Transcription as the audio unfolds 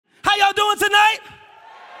y'all doing tonight?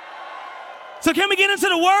 So can we get into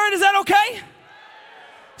the word? Is that okay?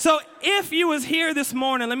 So if you was here this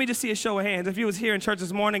morning, let me just see a show of hands. If you was here in church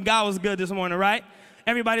this morning, God was good this morning, right?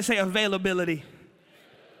 Everybody say availability.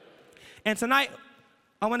 And tonight,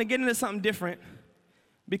 I want to get into something different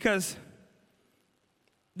because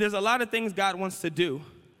there's a lot of things God wants to do.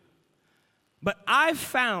 But I've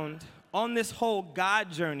found on this whole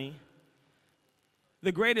God journey,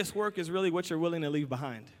 the greatest work is really what you're willing to leave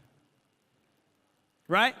behind.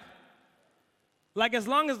 Right? Like as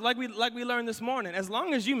long as, like we learned this morning, as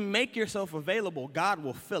long as you make yourself available, God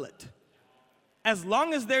will fill it. As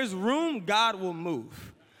long as there's room, God will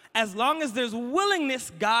move. As long as there's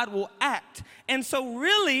willingness, God will act. And so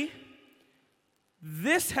really,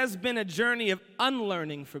 this has been a journey of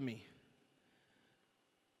unlearning for me.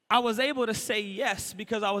 I was able to say yes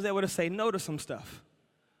because I was able to say no to some stuff.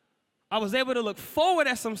 I was able to look forward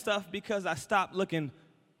at some stuff because I stopped looking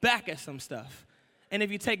back at some stuff. And if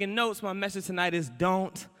you're taking notes, my message tonight is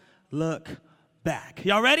don't look back.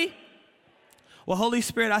 Y'all ready? Well, Holy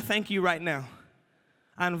Spirit, I thank you right now.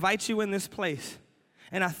 I invite you in this place.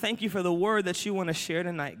 And I thank you for the word that you want to share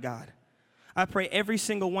tonight, God. I pray every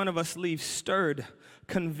single one of us leaves stirred,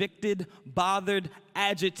 convicted, bothered,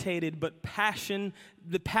 agitated, but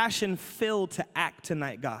the passion filled to act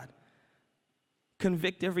tonight, God.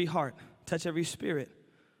 Convict every heart, touch every spirit.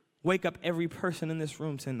 Wake up every person in this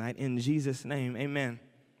room tonight in Jesus' name, amen.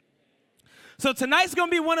 So tonight's going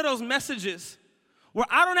to be one of those messages where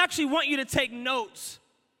I don't actually want you to take notes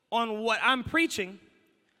on what I'm preaching.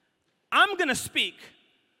 I'm going to speak,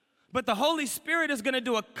 but the Holy Spirit is going to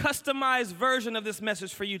do a customized version of this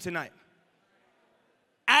message for you tonight.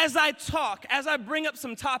 As I talk, as I bring up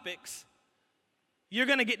some topics, you're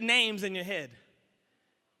going to get names in your head.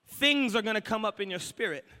 Things are going to come up in your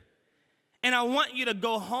spirit. And I want you to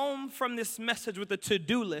go home from this message with a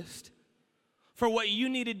to-do list for what you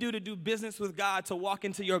need to do business with God to walk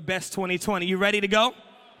into your best 2020. You ready to go?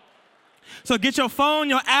 So get your phone,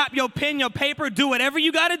 your app, your pen, your paper, do whatever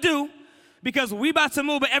you got to do because we about to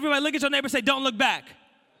move. But everybody look at your neighbor and say, don't look back.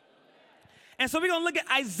 And so we're going to look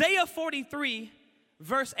at Isaiah 43,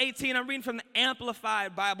 verse 18. I'm reading from the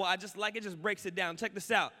Amplified Bible. I just like it, just breaks it down. Check this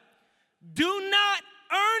out. Do not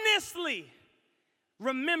earnestly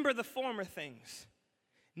remember the former things,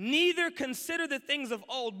 neither consider the things of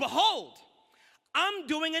old. Behold, I'm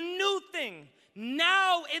doing a new thing.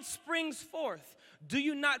 Now it springs forth. Do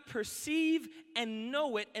you not perceive and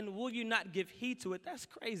know it, and will you not give heed to it? That's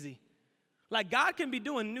crazy. Like God can be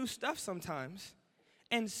doing new stuff sometimes,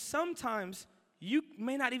 and sometimes you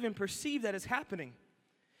may not even perceive that it's happening.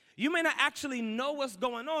 You may not actually know what's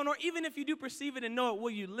going on, or even if you do perceive it and know it, will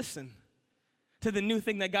you listen to the new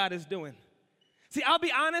thing that God is doing? See, I'll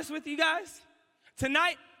be honest with you guys.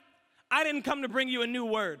 Tonight, I didn't come to bring you a new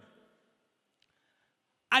word.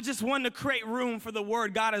 I just wanted to create room for the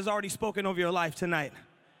word God has already spoken over your life tonight.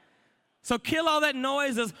 So kill all that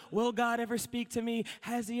noise as, will God ever speak to me?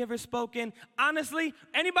 Has he ever spoken? Honestly,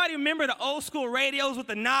 anybody remember the old school radios with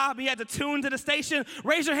the knob? You had to tune to the station.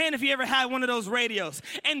 Raise your hand if you ever had one of those radios.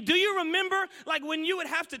 And do you remember, like when you would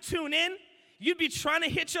have to tune in, you'd be trying to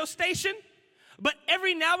hit your station, but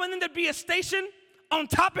every now and then there'd be a station on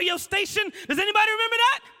top of your station. Does anybody remember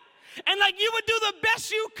that? And like you would do the best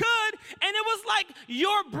you could, and it was like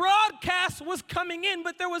your broadcast was coming in,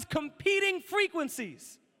 but there was competing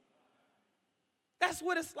frequencies. That's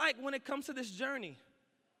what it's like when it comes to this journey.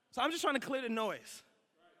 So I'm just trying to clear the noise.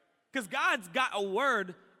 Because God's got a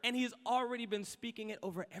word, and he's already been speaking it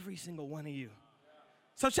over every single one of you.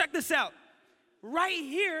 So check this out. Right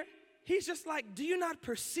here, he's just like, do you not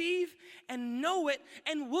perceive and know it,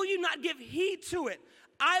 and will you not give heed to it?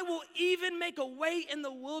 I will even make a way in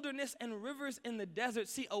the wilderness and rivers in the desert.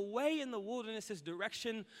 See, a way in the wilderness is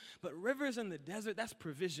direction, but rivers in the desert, that's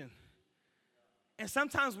provision. And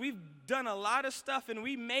sometimes we've done a lot of stuff and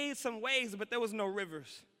we made some ways, but there was no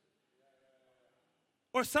rivers.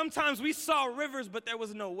 Or sometimes we saw rivers, but there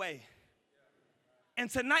was no way. And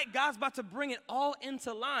tonight, God's about to bring it all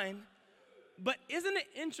into line. But isn't it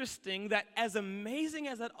interesting that as amazing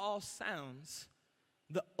as it all sounds,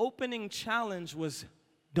 the opening challenge was,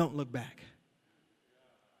 don't look back.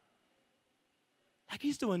 Like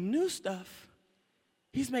he's doing new stuff.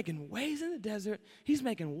 He's making ways in the desert. He's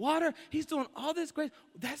making water. He's doing all this great.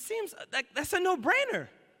 That seems like that's a no-brainer.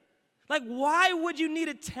 Like, why would you need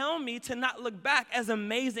to tell me to not look back, as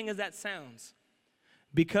amazing as that sounds?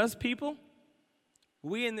 Because, people,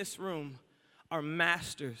 we in this room are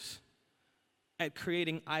masters at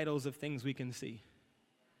creating idols of things we can see.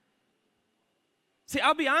 See,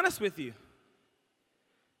 I'll be honest with you.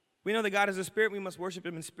 We know that God is a spirit. We must worship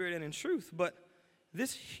him in spirit and in truth. But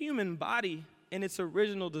this human body in its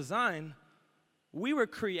original design, we were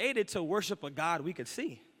created to worship a God we could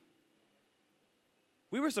see.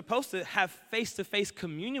 We were supposed to have face-to-face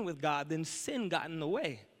communion with God, then sin got in the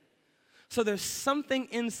way. So there's something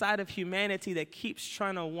inside of humanity that keeps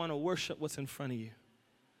trying to want to worship what's in front of you.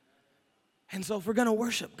 And so if we're going to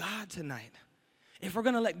worship God tonight, if we're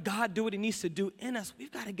going to let God do what he needs to do in us,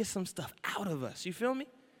 we've got to get some stuff out of us. You feel me?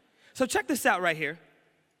 So check this out right here.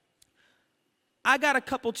 I got a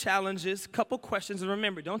couple challenges, couple questions. And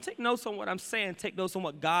remember, don't take notes on what I'm saying. Take notes on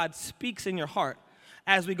what God speaks in your heart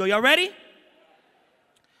as we go. Y'all ready?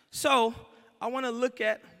 So I want to look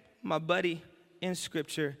at my buddy in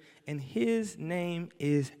Scripture, and his name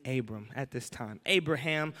is Abram at this time.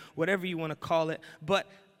 Abraham, whatever you want to call it. But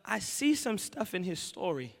I see some stuff in his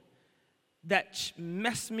story that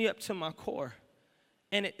messed me up to my core.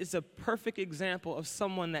 And it is a perfect example of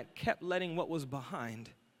someone that kept letting what was behind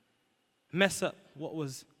mess up what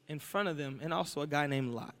was in front of them, and also a guy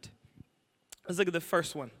named Lot. Let's look at the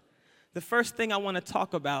first one. The first thing I want to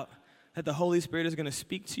talk about that the Holy Spirit is going to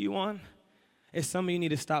speak to you on is some of you need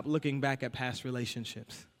to stop looking back at past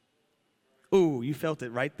relationships. Ooh, you felt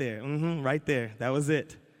it right there. Right there. That was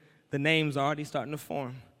it. The name's already starting to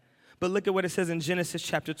form. But look at what it says in Genesis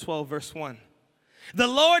chapter 12, verse 1. The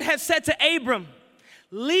Lord had said to Abram,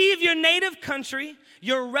 leave your native country,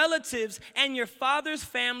 your relatives, and your father's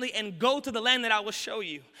family, and go to the land that I will show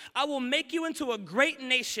you. I will make you into a great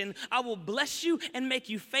nation. I will bless you and make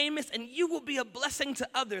you famous, and you will be a blessing to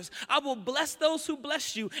others. I will bless those who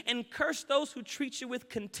bless you and curse those who treat you with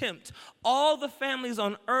contempt. All the families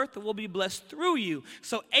on earth will be blessed through you.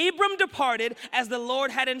 So Abram departed as the Lord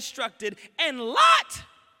had instructed, and Lot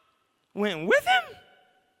went with him.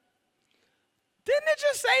 Didn't it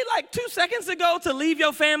just say like 2 seconds ago to leave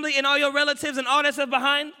your family and all your relatives and all that stuff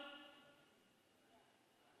behind?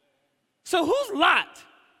 So who's Lot?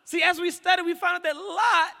 See, as we study, we found out that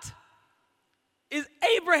Lot is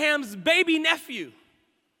Abraham's baby nephew,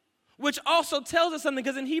 which also tells us something,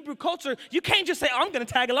 because in Hebrew culture, you can't just say, oh, I'm going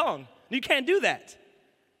to tag along. You can't do that.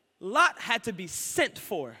 Lot had to be sent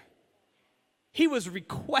for. He was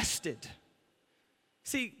requested.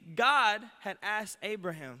 See, God had asked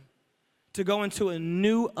Abraham to go into a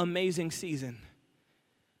new, amazing season.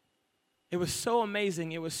 It was so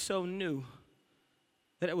amazing, it was so new,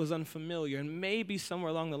 that it was unfamiliar. And maybe somewhere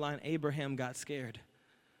along the line, Abraham got scared.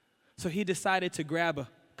 So he decided to grab a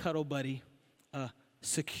cuddle buddy, a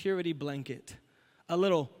security blanket, a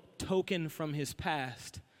little token from his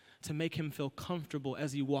past to make him feel comfortable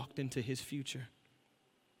as he walked into his future.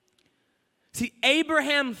 See,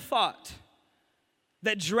 Abraham thought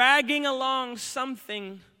that dragging along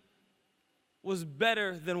something was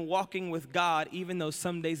better than walking with God, even though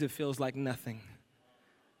some days it feels like nothing.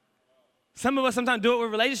 Some of us sometimes do it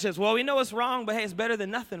with relationships. Well, we know it's wrong, but hey, it's better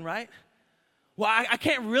than nothing, right? Well, I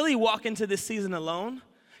can't really walk into this season alone.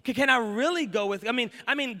 Can I really go with, I mean,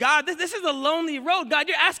 God, this is a lonely road. God,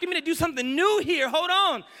 you're asking me to do something new here. Hold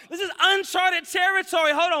on. This is uncharted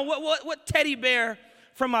territory. Hold on. What teddy bear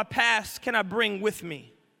from my past can I bring with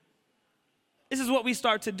me? This is what we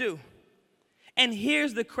start to do. And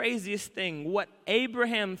here's the craziest thing. What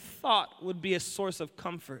Abraham thought would be a source of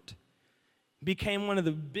comfort became one of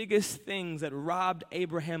the biggest things that robbed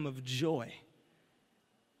Abraham of joy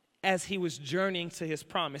as he was journeying to his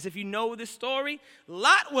promise. If you know this story,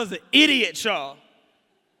 Lot was an idiot, y'all.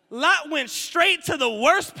 Lot went straight to the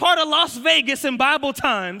worst part of Las Vegas in Bible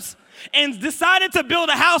times and decided to build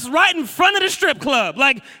a house right in front of the strip club.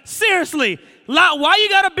 Like, seriously, Lot, why you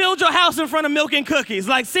gotta build your house in front of Milk and Cookies?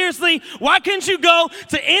 Like, seriously, why couldn't you go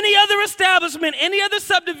to any other establishment, any other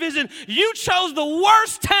subdivision? You chose the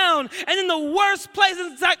worst town and in the worst place.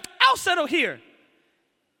 It's like, I'll settle here.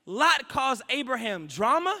 Lot caused Abraham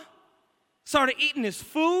drama, started eating his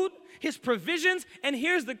food, his provisions, and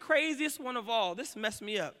here's the craziest one of all. This messed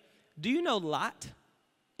me up. Do you know Lot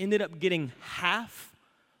ended up getting half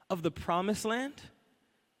of the promised land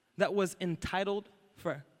that was entitled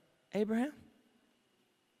for Abraham?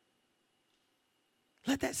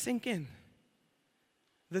 Let that sink in.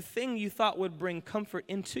 The thing you thought would bring comfort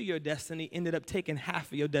into your destiny ended up taking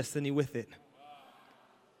half of your destiny with it.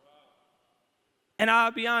 And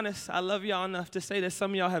I'll be honest, I love y'all enough to say that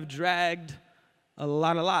some of y'all have dragged a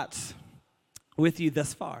lot of lots with you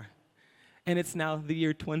thus far. And it's now the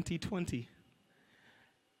year 2020.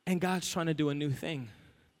 And God's trying to do a new thing.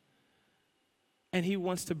 And he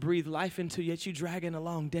wants to breathe life into you, yet you dragging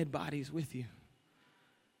along dead bodies with you.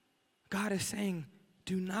 God is saying,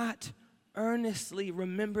 do not earnestly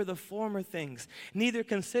remember the former things, neither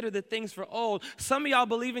consider the things for old. Some of y'all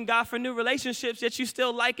believe in God for new relationships, yet you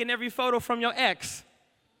still liking every photo from your ex.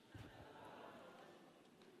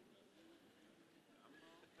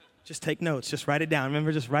 Just take notes. Just write it down.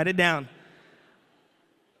 Remember, just write it down.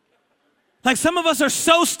 Like some of us are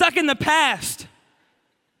so stuck in the past.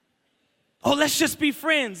 Oh, let's just be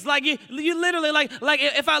friends. Like you literally, like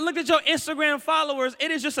if I look at your Instagram followers, it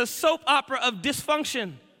is just a soap opera of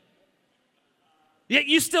dysfunction. Yet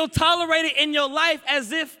you still tolerate it in your life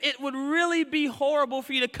as if it would really be horrible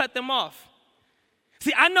for you to cut them off.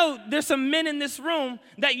 See, I know there's some men in this room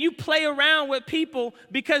that you play around with people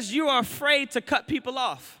because you are afraid to cut people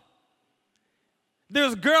off.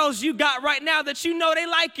 There's girls you got right now that you know they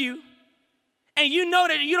like you. And you know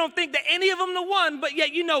that you don't think that any of them the one, but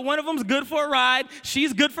yet you know one of them's good for a ride,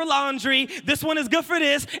 she's good for laundry, this one is good for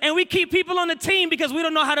this, and we keep people on the team because we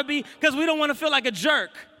don't know how to be, because we don't want to feel like a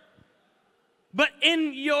jerk. But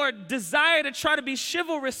in your desire to try to be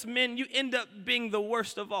chivalrous men, you end up being the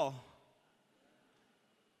worst of all.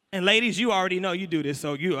 And ladies, you already know you do this,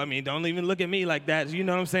 so don't even look at me like that, you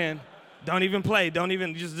know what I'm saying? Don't even play,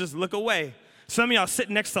 just look away. Some of y'all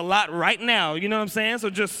sitting next to Lot right now, you know what I'm saying? So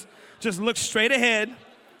just look straight ahead.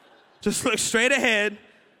 Just look straight ahead,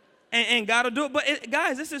 and God will do it. But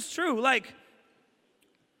guys, this is true. Like,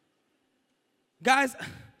 guys,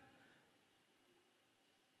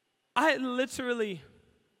 I literally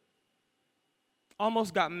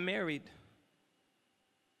almost got married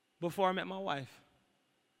before I met my wife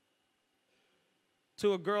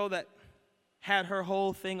to a girl that had her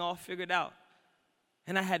whole thing all figured out,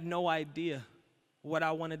 and I had no idea what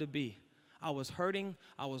I wanted to be. I was hurting,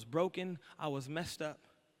 I was broken, I was messed up.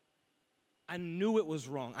 I knew it was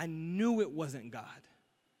wrong. I knew it wasn't God.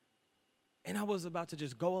 And I was about to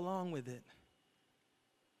just go along with it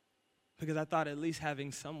because I thought at least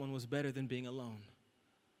having someone was better than being alone.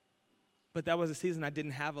 But that was a season I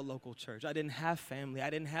didn't have a local church. I didn't have family. I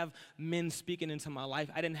didn't have men speaking into my life.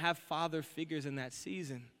 I didn't have father figures in that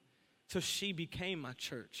season. So she became my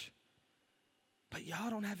church. But y'all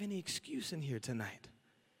don't have any excuse in here tonight.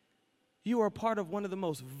 You are a part of one of the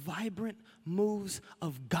most vibrant moves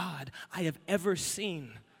of God I have ever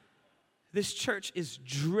seen. This church is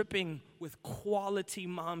dripping with quality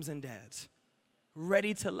moms and dads,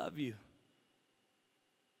 ready to love you.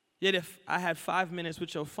 Yet if I had 5 minutes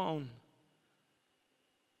with your phone,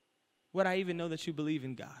 would I even know that you believe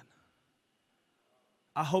in God?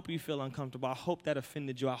 I hope you feel uncomfortable. I hope that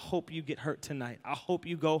offended you. I hope you get hurt tonight. I hope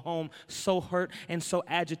you go home so hurt and so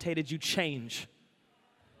agitated you change.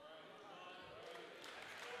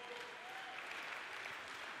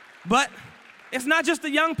 But it's not just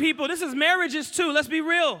the young people. This is marriages too. Let's be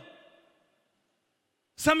real.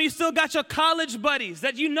 Some of you still got your college buddies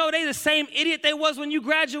that you know they the same idiot they was when you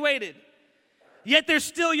graduated. Yet they're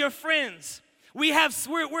still your friends.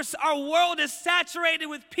 Our world is saturated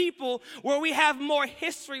with people where we have more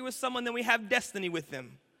history with someone than we have destiny with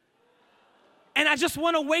them. And I just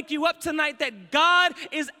want to wake you up tonight that God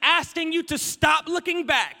is asking you to stop looking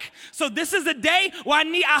back. So this is a day where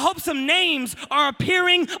I hope some names are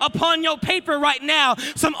appearing upon your paper right now.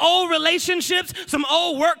 Some old relationships, some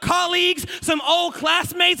old work colleagues, some old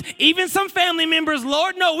classmates, even some family members.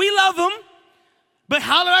 Lord, no, we love them. But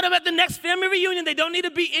holler at them at the next family reunion. They don't need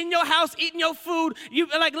to be in your house eating your food.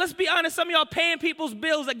 Let's be honest, some of y'all paying people's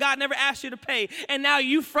bills that God never asked you to pay. And now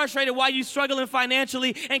you frustrated while you struggling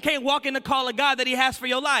financially and can't walk in the call of God that he has for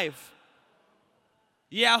your life.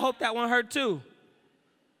 Yeah, I hope that one hurt too.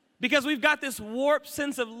 Because we've got this warped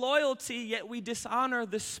sense of loyalty, yet we dishonor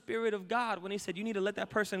the Spirit of God when he said, you need to let that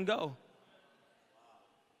person go.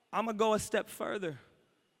 I'm going to go a step further.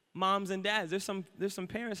 Moms and dads, there's some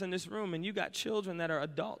parents in this room, and you got children that are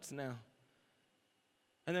adults now.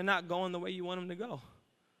 And they're not going the way you want them to go.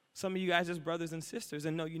 Some of you guys are brothers and sisters,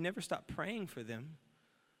 and no, you never stop praying for them,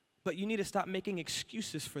 but you need to stop making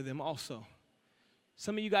excuses for them also.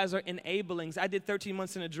 Some of you guys are enablings. I did 13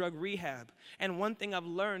 months in a drug rehab, and one thing I've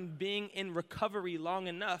learned being in recovery long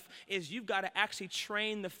enough is you've got to actually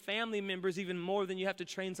train the family members even more than you have to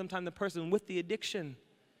train sometimes the person with the addiction.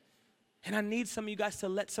 And I need some of you guys to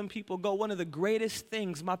let some people go. One of the greatest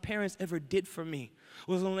things my parents ever did for me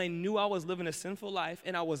was when they knew I was living a sinful life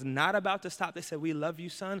and I was not about to stop. They said, we love you,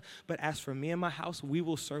 son, but as for me and my house, we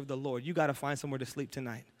will serve the Lord. You got to find somewhere to sleep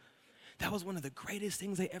tonight. That was one of the greatest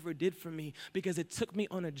things they ever did for me because it took me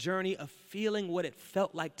on a journey of feeling what it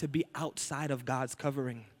felt like to be outside of God's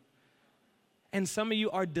covering. And some of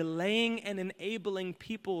you are delaying and enabling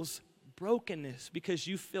people's brokenness because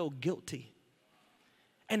you feel guilty.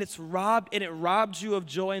 And it robbed you of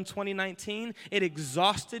joy in 2019. It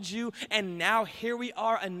exhausted you. And now here we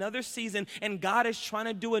are, another season, and God is trying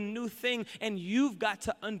to do a new thing. And you've got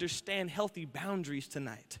to understand healthy boundaries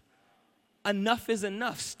tonight. Enough is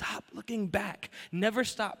enough. Stop looking back. Never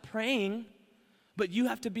stop praying, but you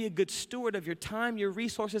have to be a good steward of your time, your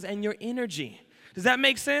resources, and your energy. Does that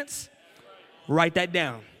make sense? Write that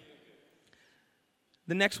down.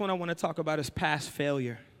 The next one I want to talk about is past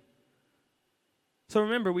failure. So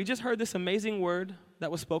remember, we just heard this amazing word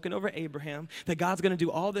that was spoken over Abraham, that God's going to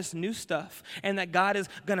do all this new stuff, and that God is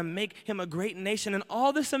going to make him a great nation and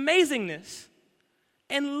all this amazingness.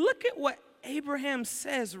 And look at what Abraham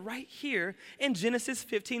says right here in Genesis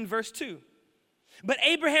 15, verse 2. But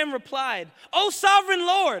Abraham replied, "O sovereign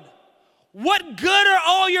Lord, what good are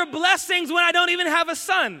all your blessings when I don't even have a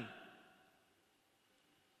son?"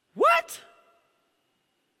 What?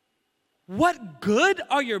 What good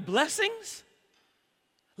are your blessings?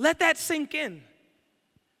 Let that sink in.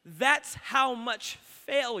 That's how much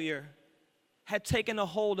failure had taken a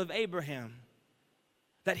hold of Abraham,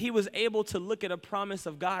 that he was able to look at a promise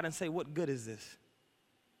of God and say, what good is this?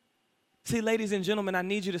 See, ladies and gentlemen, I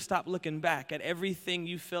need you to stop looking back at everything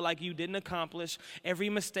you feel like you didn't accomplish,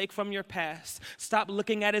 every mistake from your past. Stop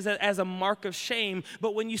looking at it as a mark of shame,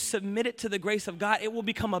 but when you submit it to the grace of God, it will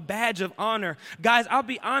become a badge of honor. Guys, I'll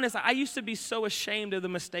be honest, I used to be so ashamed of the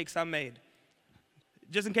mistakes I made.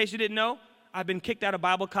 Just in case you didn't know, I've been kicked out of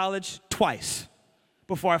Bible college twice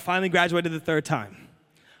before I finally graduated the third time.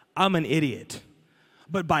 I'm an idiot.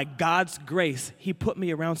 But by God's grace, he put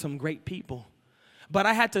me around some great people. But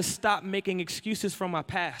I had to stop making excuses from my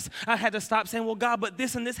past. I had to stop saying, well, God, but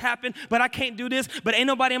this and this happened, but I can't do this, but ain't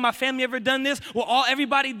nobody in my family ever done this. Well,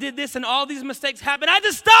 everybody did this and all these mistakes happened. I had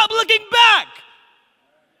to stop looking back.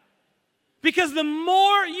 Because the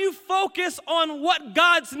more you focus on what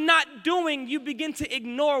God's not doing, you begin to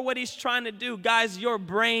ignore what he's trying to do. Guys, your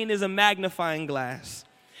brain is a magnifying glass.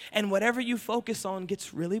 And whatever you focus on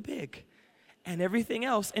gets really big. And everything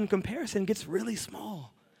else in comparison gets really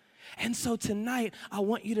small. And so tonight, I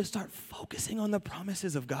want you to start focusing on the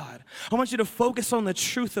promises of God. I want you to focus on the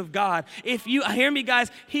truth of God. If you, hear me guys,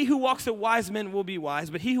 he who walks with wise men will be wise,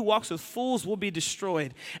 but he who walks with fools will be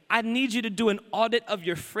destroyed. I need you to do an audit of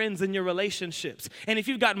your friends and your relationships. And if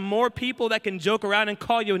you've got more people that can joke around and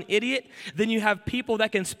call you an idiot than you have people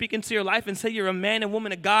that can speak into your life and say you're a man and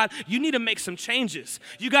woman of God, you need to make some changes.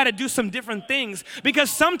 You got to do some different things, because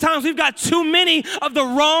sometimes we've got too many of the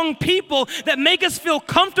wrong people that make us feel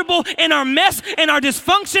comfortable in our mess and our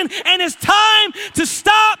dysfunction, and it's time to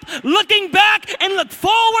stop looking back and look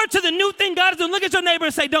forward to the new thing God is doing. Look at your neighbor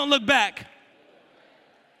and say, don't look back.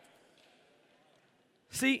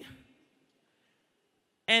 See,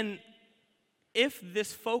 and if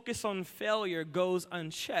this focus on failure goes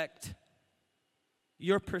unchecked,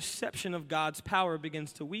 your perception of God's power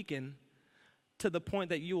begins to weaken to the point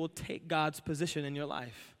that you will take God's position in your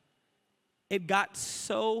life. It got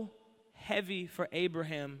so heavy for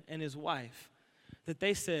Abraham and his wife that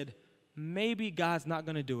they said, maybe God's not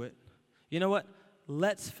going to do it. You know what?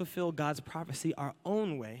 Let's fulfill God's prophecy our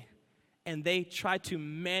own way. And they tried to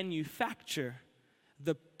manufacture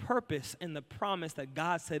the purpose and the promise that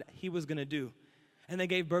God said he was going to do. And they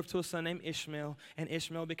gave birth to a son named Ishmael, and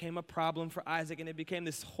Ishmael became a problem for Isaac, and it became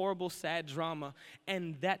this horrible, sad drama.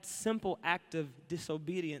 And that simple act of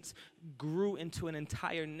disobedience grew into an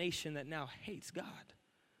entire nation that now hates God.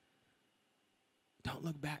 Don't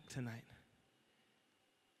look back tonight.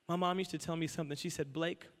 My mom used to tell me something. She said,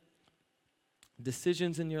 Blake,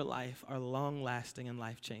 decisions in your life are long-lasting and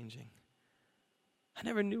life-changing. I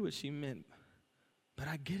never knew what she meant, but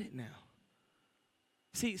I get it now.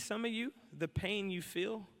 See, some of you, the pain you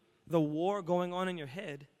feel, the war going on in your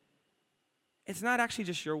head, it's not actually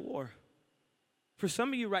just your war. For some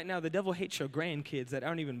of you right now, the devil hates your grandkids that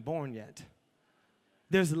aren't even born yet.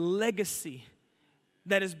 There's legacy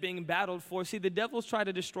that is being battled for. See, the devil's tried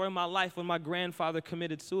to destroy my life when my grandfather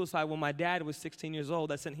committed suicide when my dad was 16 years old.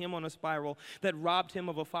 That sent him on a spiral that robbed him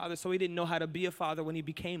of a father, so he didn't know how to be a father when he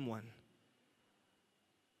became one.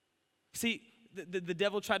 See, the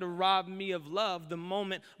devil tried to rob me of love the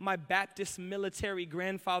moment my Baptist military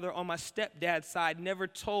grandfather on my stepdad's side never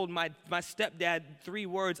told my stepdad 3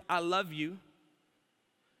 words, I love you.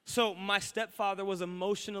 So my stepfather was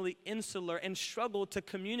emotionally insular and struggled to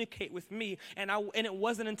communicate with me. And it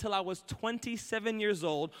wasn't until I was 27 years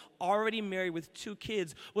old, already married with 2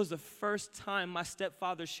 kids, was the first time my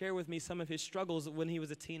stepfather shared with me some of his struggles when he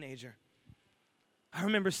was a teenager. I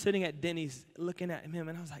remember sitting at Denny's looking at him,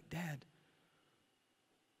 and I was like, Dad,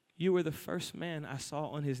 you were the first man I saw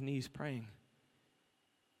on his knees praying.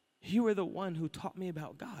 You were the one who taught me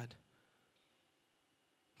about God.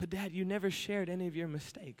 But Dad, you never shared any of your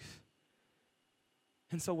mistakes.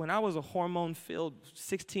 And so when I was a hormone-filled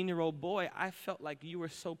 16-year-old boy, I felt like you were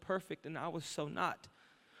so perfect and I was so not.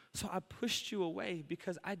 So I pushed you away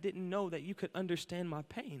because I didn't know that you could understand my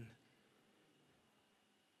pain.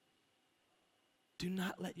 Do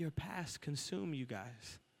not let your past consume you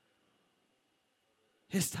guys.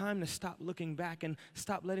 It's time to stop looking back and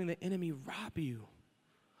stop letting the enemy rob you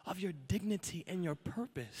of your dignity and your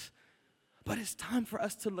purpose. But it's time for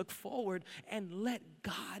us to look forward and let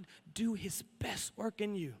God do his best work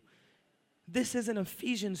in you. This is an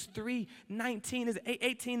Ephesians 3:19, is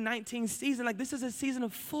 18, 19 season. Like, this is a season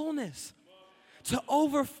of fullness, to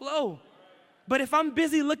overflow. But if I'm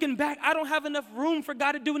busy looking back, I don't have enough room for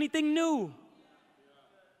God to do anything new.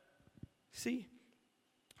 See,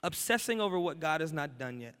 obsessing over what God has not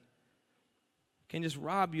done yet can just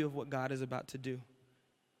rob you of what God is about to do.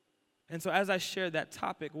 And so as I share that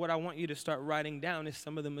topic, what I want you to start writing down is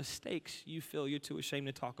some of the mistakes you feel you're too ashamed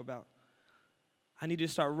to talk about. I need you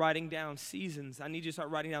to start writing down seasons. I need you to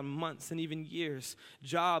start writing down months and even years,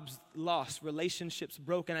 jobs lost, relationships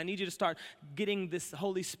broken. I need you to start getting this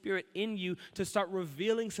Holy Spirit in you to start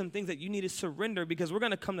revealing some things that you need to surrender, because we're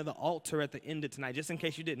going to come to the altar at the end of tonight, just in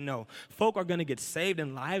case you didn't know. Folk are going to get saved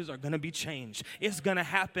and lives are going to be changed. It's going to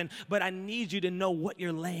happen, but I need you to know what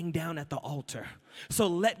you're laying down at the altar. So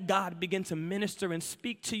let God begin to minister and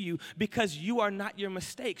speak to you, because you are not your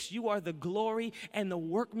mistakes. You are the glory and the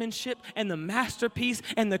workmanship and the masterpiece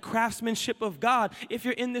and the craftsmanship of God. If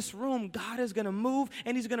you're in this room, God is going to move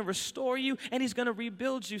and he's going to restore you and he's going to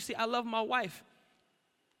rebuild you. See, I love my wife.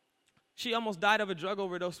 She almost died of a drug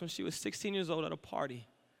overdose when she was 16 years old at a party.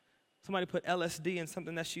 Somebody put LSD in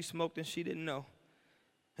something that she smoked and she didn't know.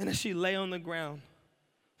 And as she lay on the ground,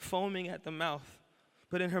 foaming at the mouth,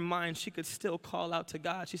 but in her mind, she could still call out to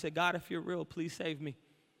God. She said, God, if you're real, please save me.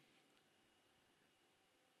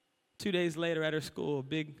 2 days later at her school, a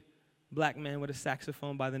big black man with a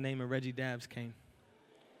saxophone by the name of Reggie Dabbs came.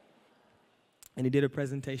 And he did a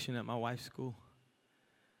presentation at my wife's school.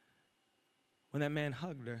 When that man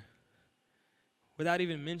hugged her, without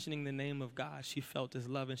even mentioning the name of God, she felt his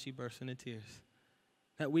love and she burst into tears.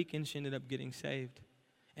 That weekend, she ended up getting saved.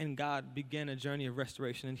 And God began a journey of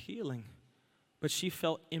restoration and healing. But she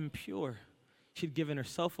felt impure. She'd given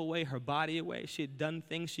herself away, her body away. She had done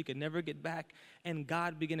things she could never get back. And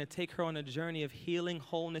God began to take her on a journey of healing,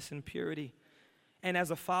 wholeness, and purity. And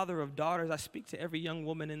as a father of daughters, I speak to every young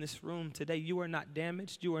woman in this room today. You are not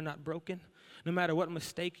damaged. You are not broken. No matter what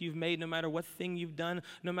mistake you've made, no matter what thing you've done,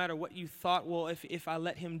 no matter what you thought, well, if I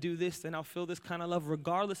let him do this, then I'll feel this kind of love.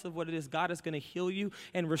 Regardless of what it is, God is going to heal you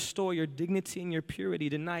and restore your dignity and your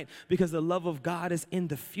purity tonight, because the love of God is in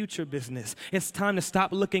the future business. It's time to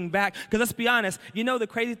stop looking back, because let's be honest, you know the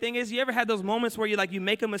crazy thing is, you ever had those moments where you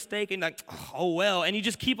make a mistake and like, oh well, and you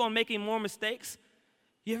just keep on making more mistakes?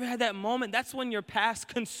 You ever had that moment? That's when your past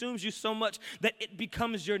consumes you so much that it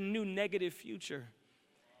becomes your new negative future.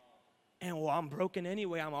 And well, I'm broken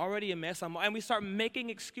anyway. I'm already a mess. And we start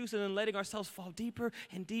making excuses and letting ourselves fall deeper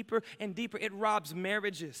and deeper and deeper. It robs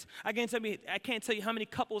marriages. I can't tell you how many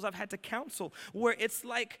couples I've had to counsel where it's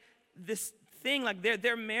like this thing, like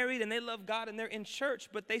they're married and they love God and they're in church,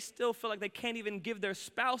 but they still feel like they can't even give their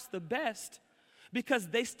spouse the best because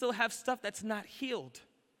they still have stuff that's not healed.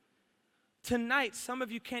 Tonight, some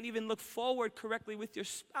of you can't even look forward correctly with your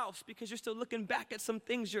spouse because you're still looking back at some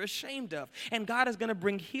things you're ashamed of. And God is going to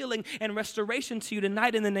bring healing and restoration to you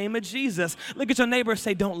tonight in the name of Jesus. Look at your neighbor and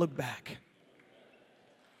say, don't look back.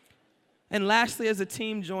 And lastly, as the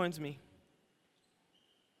team joins me,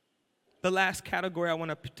 the last category I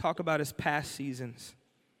want to talk about is past seasons.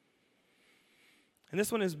 And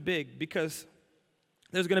this one is big because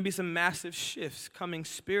there's going to be some massive shifts coming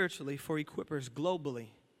spiritually for equippers globally.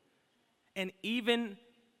 And even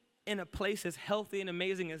in a place as healthy and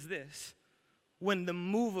amazing as this, when the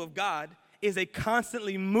move of God is a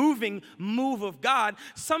constantly moving move of God,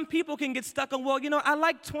 some people can get stuck on, well, I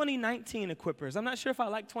like 2019 equippers. I'm not sure if I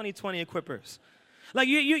like 2020 equippers. Like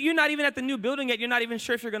you're not even at the new building yet. You're not even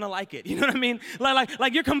sure if you're going to like it. You know what I mean?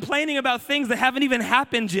 Like you're complaining about things that haven't even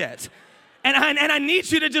happened yet. And I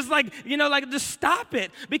need you to just just stop it,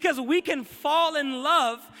 because we can fall in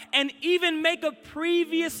love and even make a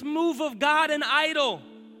previous move of God an idol.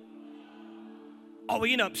 Oh, well,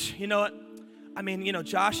 you know what? I mean,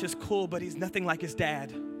 Josh is cool, but he's nothing like his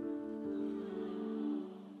dad.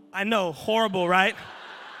 I know, horrible, right?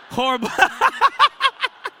 Horrible.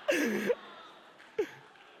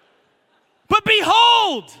 But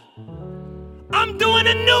behold, I'm doing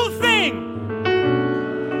a new thing.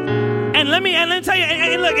 And let me tell you,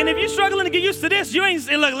 and look, and if you're struggling to get used to this,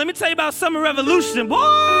 let me tell you about Summer Revolution.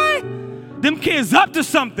 Boy, them kids up to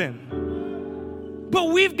something. But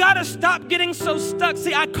we've got to stop getting so stuck.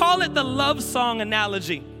 See, I call it the love song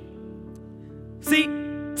analogy. See,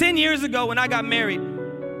 10 years ago when I got married,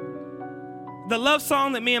 the love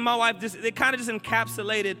song that me and my wife, it kind of just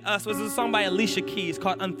encapsulated us was a song by Alicia Keys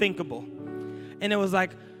called Unthinkable. And it was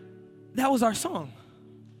like, that was our song.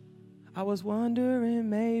 I was wondering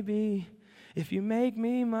maybe if you make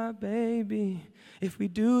me my baby, if we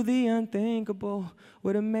do the unthinkable,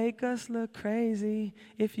 would it make us look crazy?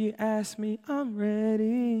 If you ask me, I'm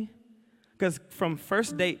ready. Because from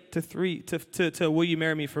first date to will you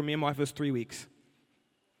marry me, for me and my wife, it was 3 weeks.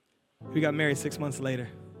 We got married 6 months later.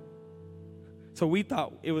 So we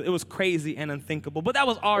thought it was crazy and unthinkable, but that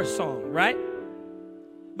was our song, right?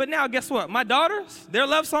 But now guess what? My daughters, their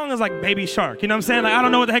love song is like Baby Shark. You know what I'm saying? Like, I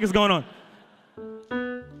don't know what the heck is going on.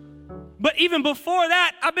 But even before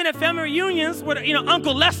that, I've been at family reunions where,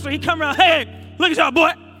 Uncle Lester, he come around, hey, look at y'all,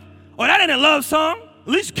 boy. Oh, that ain't a love song.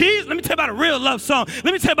 Alicia Keys, let me tell you about a real love song.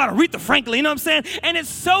 Let me tell you about Aretha Franklin, you know what I'm saying? And it's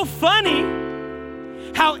so funny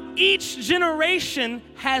how each generation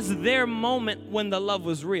has their moment when the love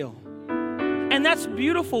was real. And that's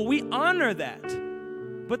beautiful. We honor that.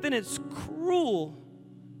 But then it's cruel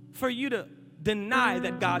for you to deny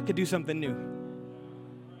that God could do something new.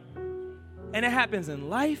 And it happens in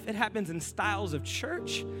life. It happens in styles of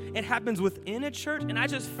church. It happens within a church. And I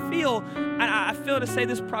just feel, I feel to say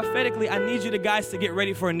this prophetically, I need you guys to get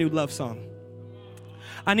ready for a new love song.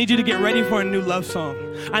 I need you to get ready for a new love song.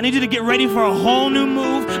 I need you to get ready for a whole new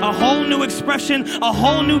move, a whole new expression, a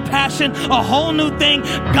whole new passion, a whole new thing.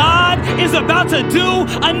 God is about to do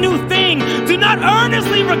a new thing. Do not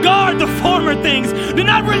earnestly regard the former things. Do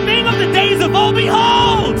not think of the days of old.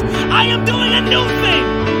 Behold, I am doing a new thing.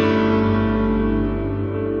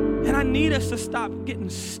 And I need us to stop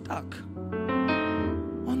getting stuck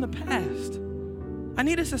on the past. I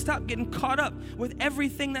need us to stop getting caught up with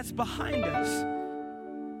everything that's behind us.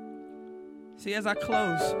 See, as I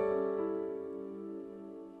close, I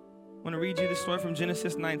want to read you the story from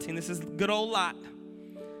Genesis 19. This is good old Lot.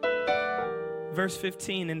 Verse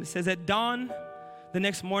 15, and it says, at dawn the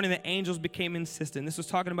next morning, the angels became insistent. This was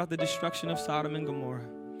talking about the destruction of Sodom and Gomorrah.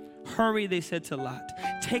 Hurry, they said to Lot.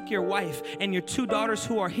 Take your wife and your 2 daughters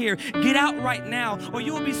who are here. Get out right now, or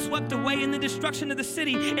you will be swept away in the destruction of the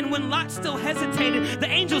city. And when Lot still hesitated, the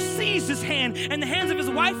angel seized his hand and the hands of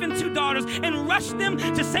his wife and 2 daughters and rushed them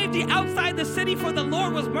to safety outside the city, for the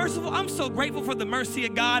Lord was merciful. I'm so grateful for the mercy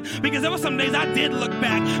of God, because there were some days I did look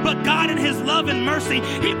back, but God in his love and mercy,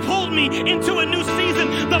 he pulled me into a new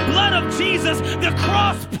season. The blood of Jesus, the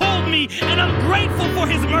cross pulled me, and I'm grateful for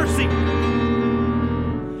his mercy.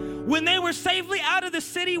 When they were safely out of the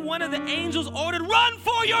city, one of the angels ordered, run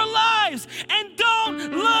for your lives and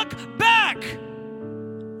don't look back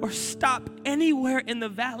or stop anywhere in the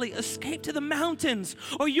valley. Escape to the mountains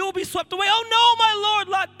or you'll be swept away. Oh no, my Lord,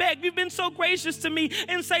 Lot begged. You've been so gracious to me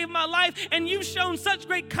and saved my life, and you've shown such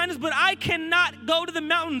great kindness, but I cannot go to the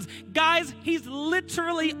mountains. Guys, he's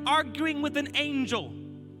literally arguing with an angel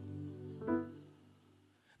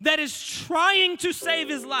that is trying to save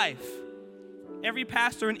his life. Every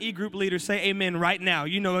pastor and e-group leader say amen right now.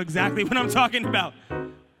 You know exactly what I'm talking about.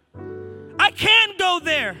 I can't go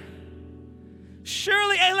there.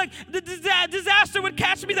 Surely, like the disaster would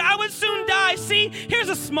catch me there. I would soon die. See, here's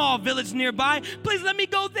a small village nearby. Please let me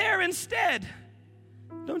go there instead.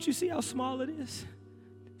 Don't you see how small it is?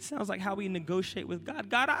 Sounds like how we negotiate with God.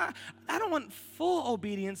 God, I don't want full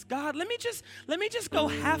obedience. God, let me just go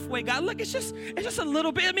halfway. God, look, it's just a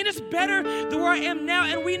little bit. I mean, it's better than where I am now.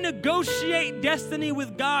 And we negotiate destiny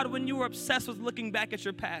with God when you were obsessed with looking back at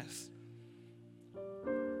your past.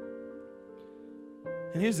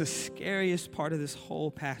 And here's the scariest part of this whole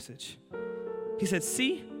passage. He said,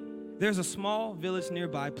 see, there's a small village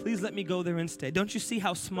nearby. Please let me go there instead. Don't you see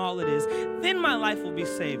how small it is? Then my life will be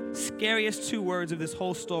saved. Scariest 2 words of this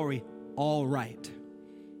whole story. All right.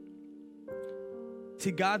 See,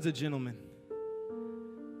 God's a gentleman.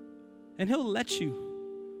 And he'll let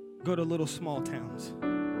you go to little small towns.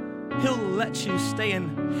 He'll let you stay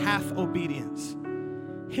in half obedience.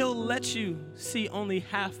 He'll let you see only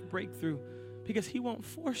half breakthrough because he won't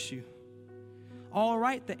force you. All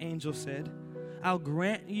right, the angel said. I'll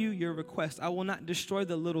grant you your request. I will not destroy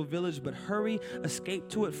the little village, but hurry, escape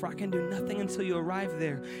to it, for I can do nothing until you arrive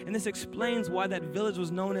there. And this explains why that village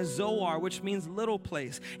was known as Zoar, which means little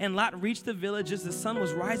place. And Lot reached the village as the sun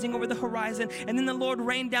was rising over the horizon, and then the Lord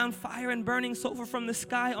rained down fire and burning sulfur from the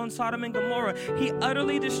sky on Sodom and Gomorrah. He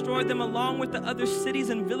utterly destroyed them along with the other cities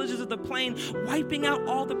and villages of the plain, wiping out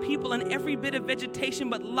all the people and every bit of vegetation.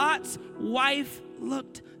 But Lot's wife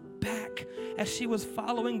looked back as she was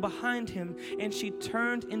following behind him, and she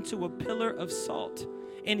turned into a pillar of salt.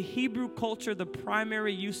 In Hebrew culture, the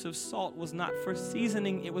primary use of salt was not for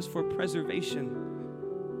seasoning, it was for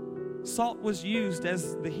preservation. Salt was used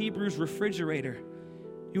as the Hebrews' refrigerator.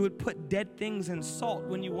 You would put dead things in salt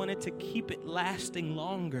when you wanted to keep it lasting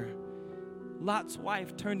longer. Lot's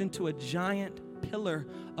wife turned into a giant pillar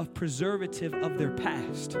of preservative of their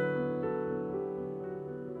past.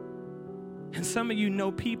 And some of you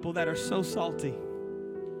know people that are so salty.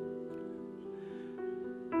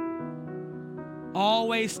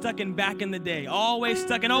 Always stuck in back in the day. Always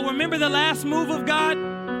stuck in, oh, remember the last move of God?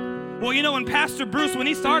 Well, you know, when Pastor Bruce, when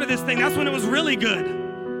he started this thing, that's when it was really good.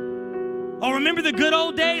 Oh, remember the good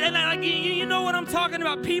old days? And you know what I'm talking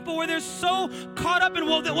about. People where they're so caught up in,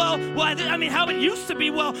 I mean, how it used to be.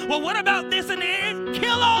 Well, what about this? And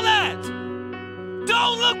kill all that.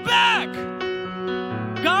 Don't look back.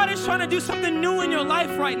 God is trying to do something new in your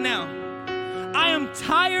life right now. I am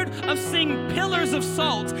tired of seeing pillars of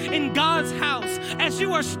salt in God's house as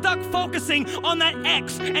you are stuck focusing on that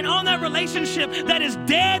ex and on that relationship that is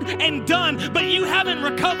dead and done, but you haven't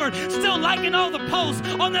recovered, still liking all the posts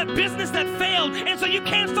on that business that failed, and so you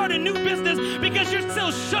can't start a new business because you're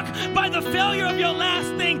still shook by the failure of your last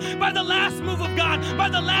thing, by the last move of God, by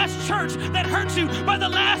the last church that hurt you, by the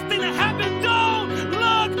last thing that happened. Don't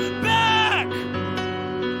look back.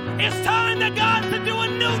 It's time that God to do a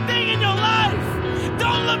new thing in your life.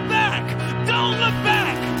 Don't look back. Don't look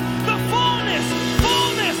back. The fullness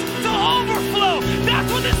to overflow.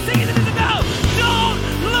 That's what this season is about. Don't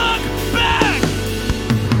look back.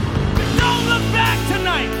 Don't look back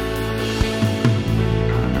tonight.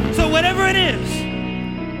 So whatever it is,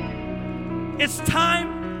 it's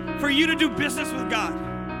time for you to do business with God.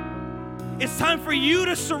 It's time for you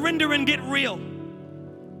to surrender and get real.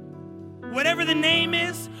 Whatever the name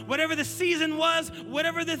is, whatever the season was,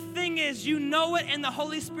 whatever the thing is, you know it, and the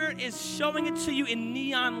Holy Spirit is showing it to you in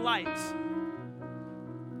neon lights.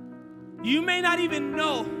 You may not even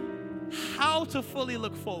know how to fully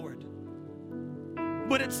look forward,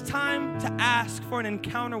 but it's time to ask for an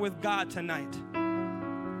encounter with God tonight.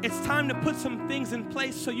 It's time to put some things in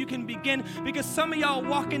place so you can begin, because some of y'all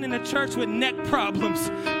walking in a church with neck problems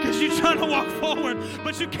because you're trying to walk forward,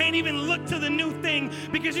 but you can't even look to the new thing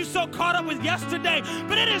because you're so caught up with yesterday.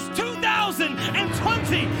 But it is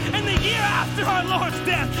 2020 and the year after our Lord's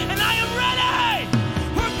death, and I am ready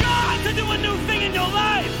for God to do a new thing in your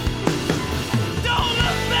life. Don't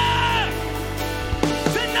look back.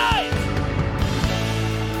 Tonight,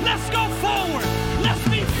 let's go forward. Let's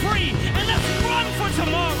be free, and let's run for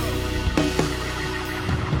tomorrow.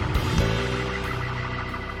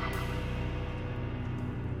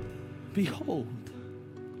 Behold,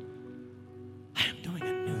 I am doing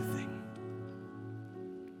a new thing.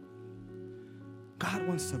 God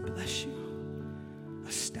wants to bless you,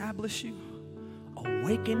 establish you,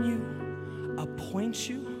 awaken you, appoint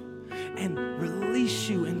you, and release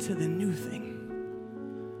you into the new thing.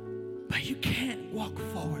 But you can't walk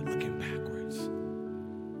forward looking backwards.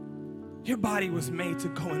 Your body was made to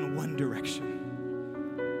go in one direction.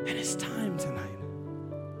 And it's time tonight